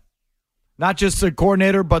that plan? Not just the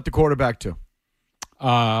coordinator, but the quarterback too.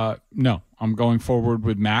 No, I'm going forward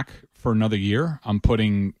with Mac for another year. I'm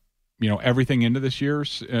putting, everything into this year,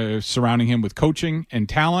 surrounding him with coaching and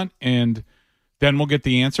talent, and then we'll get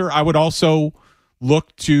the answer. I would also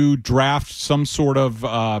look to draft some sort of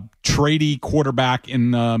tradey quarterback in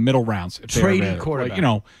the middle rounds. Tradey quarterback.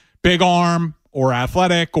 Like, big arm or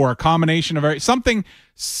athletic or a combination of something,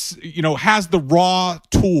 has the raw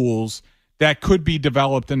tools that could be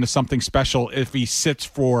developed into something special if he sits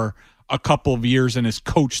for a couple of years and is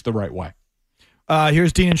coached the right way.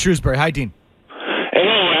 Here's Dean in Shrewsbury. Hi, Dean. Hey,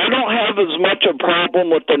 I don't have as much a problem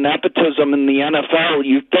with the nepotism in the NFL.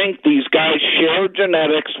 You think these guys share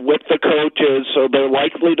genetics with the coaches, so they're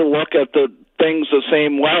likely to look at the things the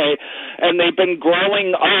same way, and they've been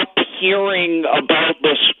growing up hearing about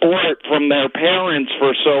the sport from their parents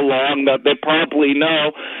for so long that they probably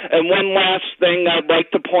know. And one last thing I'd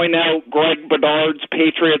like to point out, Greg Bedard's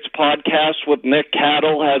Patriots podcast with Nick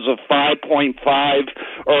Cattle has a 5.5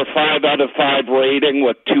 or 5 out of 5 rating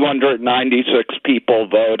with 296 people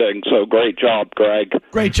voting. So great job, Greg.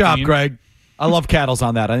 Great job, Greg. I love Cattle's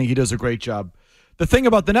on that. I think he does a great job. The thing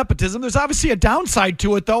about the nepotism, there's obviously a downside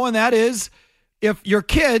to it, though, and that is if your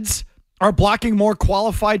kids are blocking more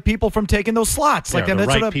qualified people from taking those slots. Like the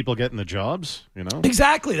right people getting the jobs, you know?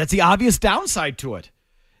 Exactly. That's the obvious downside to it.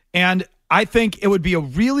 And I think it would be a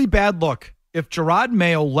really bad look if Gerard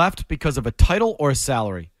Mayo left because of a title or a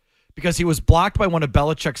salary, because he was blocked by one of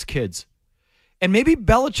Belichick's kids. And maybe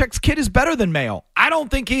Belichick's kid is better than Mayo. I don't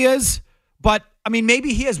think he is, but, I mean,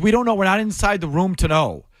 maybe he is. We don't know. We're not inside the room to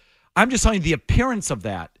know. I'm just telling you the appearance of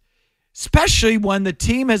that, especially when the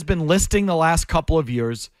team has been listing the last couple of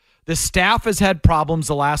years. The staff has had problems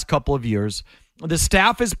the last couple of years. The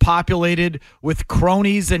staff is populated with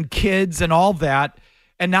cronies and kids and all that.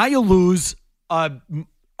 And now you lose a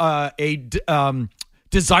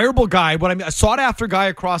desirable guy, a sought-after guy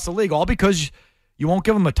across the league, all because you won't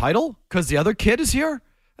give him a title because the other kid is here?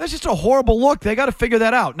 That's just a horrible look. They got to figure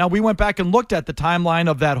that out. Now, we went back and looked at the timeline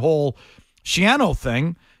of that whole Schiano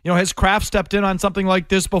thing. You know, has Kraft stepped in on something like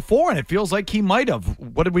this before? And it feels like he might have.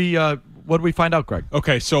 What did we find out, Greg?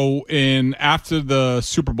 Okay, so after the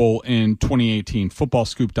Super Bowl in 2018,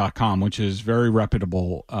 footballscoop.com, which is very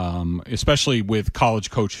reputable, especially with college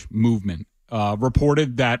coach movement,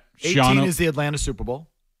 reported that 18 is the Atlanta Super Bowl?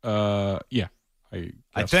 Yeah.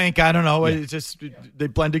 I think. I don't know. Yeah. It's just they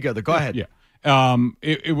blend together. Go ahead. Yeah.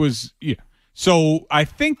 It was, yeah. So I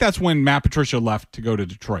think that's when Matt Patricia left to go to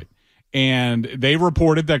Detroit. And they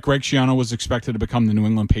reported that Greg Schiano was expected to become the New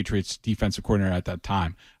England Patriots defensive coordinator at that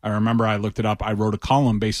time. I remember I looked it up. I wrote a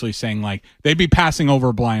column basically saying, like, they'd be passing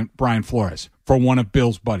over Brian Flores for one of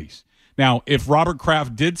Bill's buddies. Now, if Robert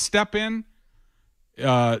Kraft did step in,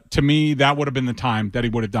 to me, that would have been the time that he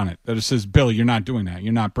would have done it. That it says, Bill, you're not doing that.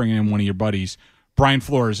 You're not bringing in one of your buddies. Brian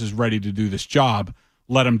Flores is ready to do this job.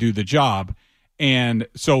 Let him do the job. And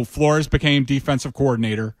so Flores became defensive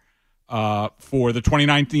coordinator for the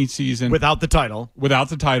 2019 season. Without the title.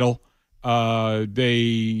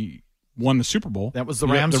 They won the Super Bowl. That was the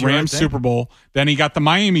Rams. The Rams Super Bowl. Then he got the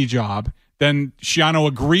Miami job. Then Schiano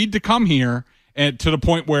agreed to come here, and to the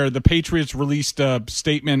point where the Patriots released a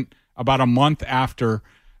statement about a month after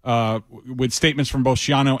with statements from both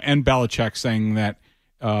Schiano and Belichick saying that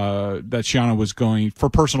Schiano was going, for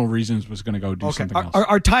personal reasons, was going to go do something else.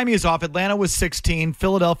 Our timing is off. Atlanta was 16.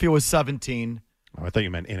 Philadelphia was 17. Oh, I thought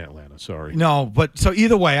you meant in Atlanta. Sorry. No, but so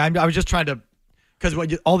either way, I was just trying to,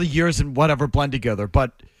 because all the years and whatever blend together.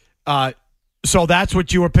 But so that's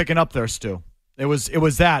what you were picking up there, Stu. It was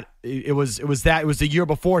the year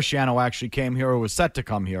before Schiano actually came here or was set to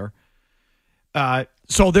come here.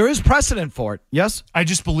 So there is precedent for it. Yes, I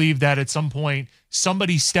just believe that at some point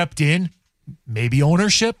somebody stepped in, maybe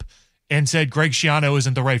ownership, and said Greg Schiano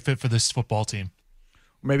isn't the right fit for this football team.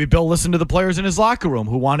 Maybe Bill listened to the players in his locker room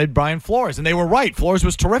who wanted Brian Flores, and they were right. Flores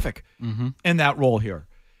was terrific in that role here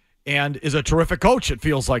and is a terrific coach, it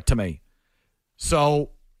feels like to me.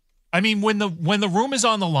 So, I mean, when the room is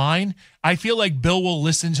on the line, I feel like Bill will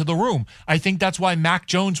listen to the room. I think that's why Mac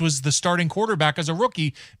Jones was the starting quarterback as a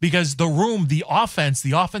rookie, because the room, the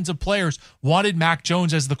offensive players wanted Mac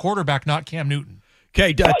Jones as the quarterback, not Cam Newton.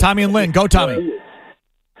 Okay, Tommy and Lynn, go Tommy.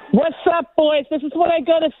 What's up, boys? This is what I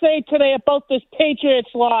got to say today about this Patriots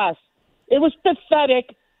loss. It was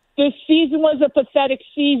pathetic. This season was a pathetic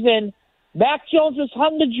season. Mac Jones was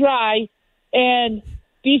hung to dry, and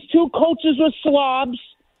these two coaches were slobs.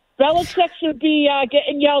 Belichick should be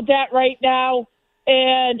getting yelled at right now.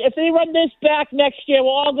 And if they run this back next year, we're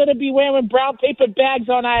all going to be wearing brown paper bags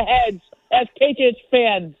on our heads as Patriots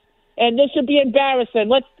fans. And this should be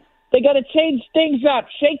embarrassing. They got to change things up,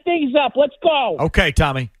 shake things up. Let's go. Okay,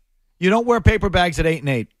 Tommy. You don't wear paper bags at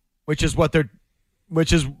 8-8, which is what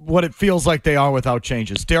it feels like they are without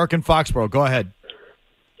changes. Derek in Foxborough, go ahead.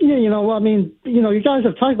 Yeah, you guys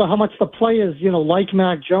have talked about how much the players, like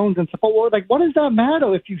Mac Jones and stuff. But what does that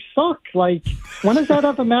matter if you suck? Like, when does that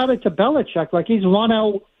ever matter to Belichick? Like, he's run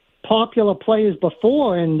out popular players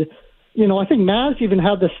before, and I think Maz even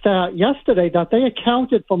had the stat yesterday that they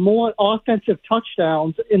accounted for more offensive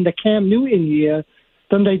touchdowns in the Cam Newton year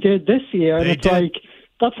than they did this year. And They it's did. like,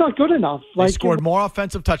 that's not good enough. They Like, scored more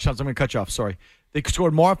offensive touchdowns. I'm going to cut you off. Sorry. They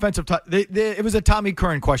scored more offensive it was a Tommy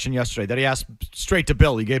Curran question yesterday that he asked straight to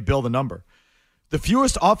Bill. He gave Bill the number. The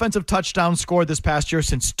fewest offensive touchdowns scored this past year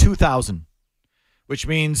since 2000, which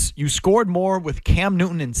means you scored more with Cam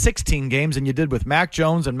Newton in 16 games than you did with Mac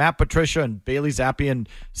Jones and Matt Patricia and Bailey Zappi in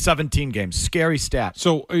 17 games. Scary stat.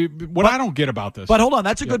 So I don't get about this. But hold on.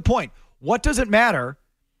 That's a good point. What does it matter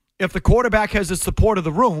if the quarterback has the support of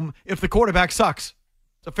the room if the quarterback sucks?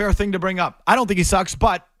 It's a fair thing to bring up. I don't think he sucks,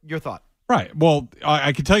 but your thought. Right. Well,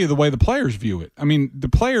 I can tell you the way the players view it. I mean, the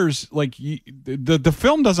players, like, the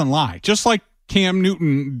film doesn't lie. Just like Cam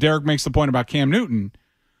Newton, Derek makes the point about Cam Newton.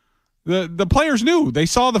 The players knew. They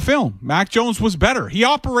saw the film. Mac Jones was better. He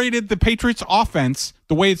operated the Patriots offense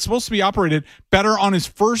the way it's supposed to be operated better on his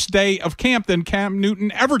first day of camp than Cam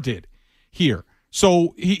Newton ever did here.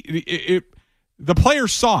 So the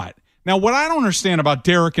players saw it. Now, what I don't understand about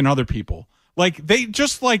Derek and other people, they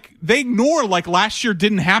ignore like last year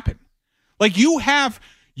didn't happen. Like you have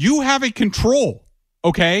a control,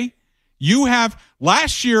 okay? You have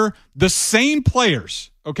last year the same players,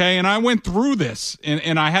 okay? And I went through this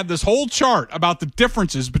and I had this whole chart about the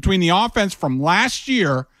differences between the offense from last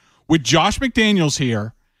year with Josh McDaniels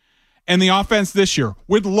here and the offense this year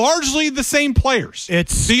with largely the same players.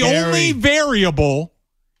 It's the scary. only variable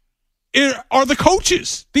are the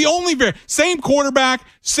coaches. The only same quarterback,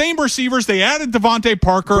 same receivers. They added Devontae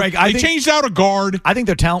Parker. Greg, they changed out a guard. I think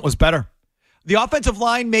their talent was better. The offensive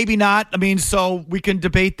line, maybe not. I mean, so we can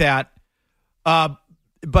debate that.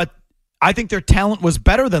 But I think their talent was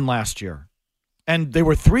better than last year. And they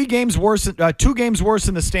were 2 games worse in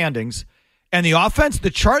the standings. And the offense,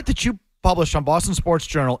 the chart that you published on Boston Sports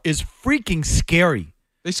Journal is freaking scary.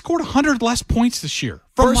 They scored 100 less points this year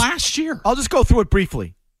from last year. I'll just go through it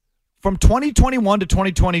briefly. From 2021 to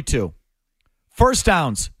 2022, first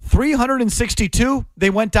downs, 362.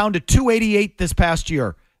 They went down to 288 this past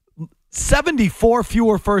year. 74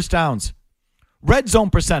 fewer first downs. Red zone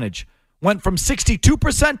percentage went from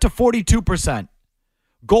 62% to 42%.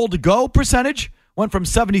 Goal to go percentage went from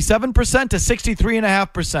 77% to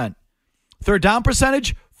 63.5%. Third down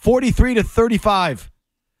percentage, 43 to 35.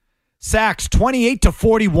 Sacks, 28 to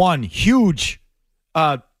 41. Huge,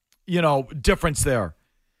 difference there.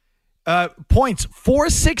 Points,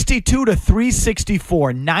 462 to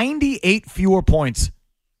 364. 98 fewer points.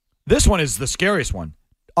 This one is the scariest one.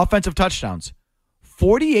 Offensive touchdowns,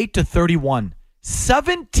 48 to 31.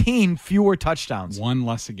 17 fewer touchdowns. One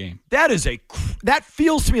less a game. That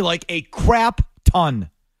feels to me like a crap ton.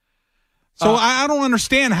 So I don't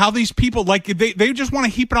understand how these people, they just want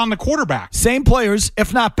to heap it on the quarterback. Same players,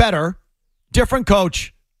 if not better. Different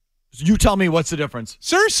coach. You tell me what's the difference.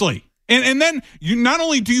 Seriously. And then you not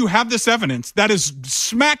only do you have this evidence that is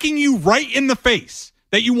smacking you right in the face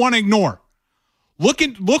that you want to ignore. Look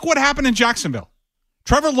what happened in Jacksonville.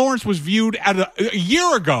 Trevor Lawrence was viewed a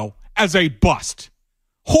year ago as a bust.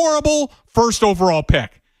 Horrible first overall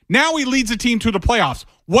pick. Now he leads the team to the playoffs.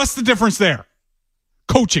 What's the difference there?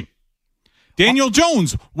 Coaching. Daniel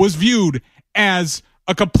Jones was viewed as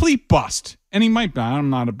a complete bust. And he might be. I'm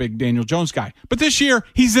not a big Daniel Jones guy. But this year,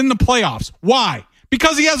 he's in the playoffs. Why?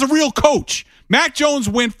 Because he has a real coach. Mac Jones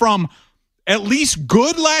went from at least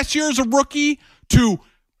good last year as a rookie to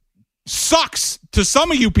sucks to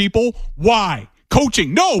some of you people. Why?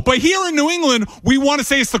 Coaching. No, but here in New England, we want to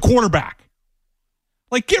say it's the quarterback.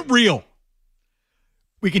 Get real.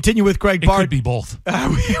 We continue with Greg Bart. It could be both.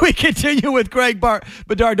 We continue with Greg Bart.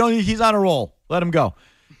 Bedard, he's on a roll. Let him go.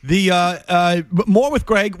 More with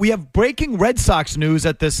Greg. We have breaking Red Sox news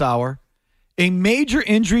at this hour. A major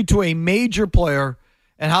injury to a major player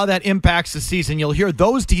and how that impacts the season. You'll hear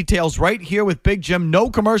those details right here with Big Jim.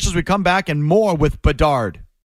 No commercials. We come back and more with Bedard.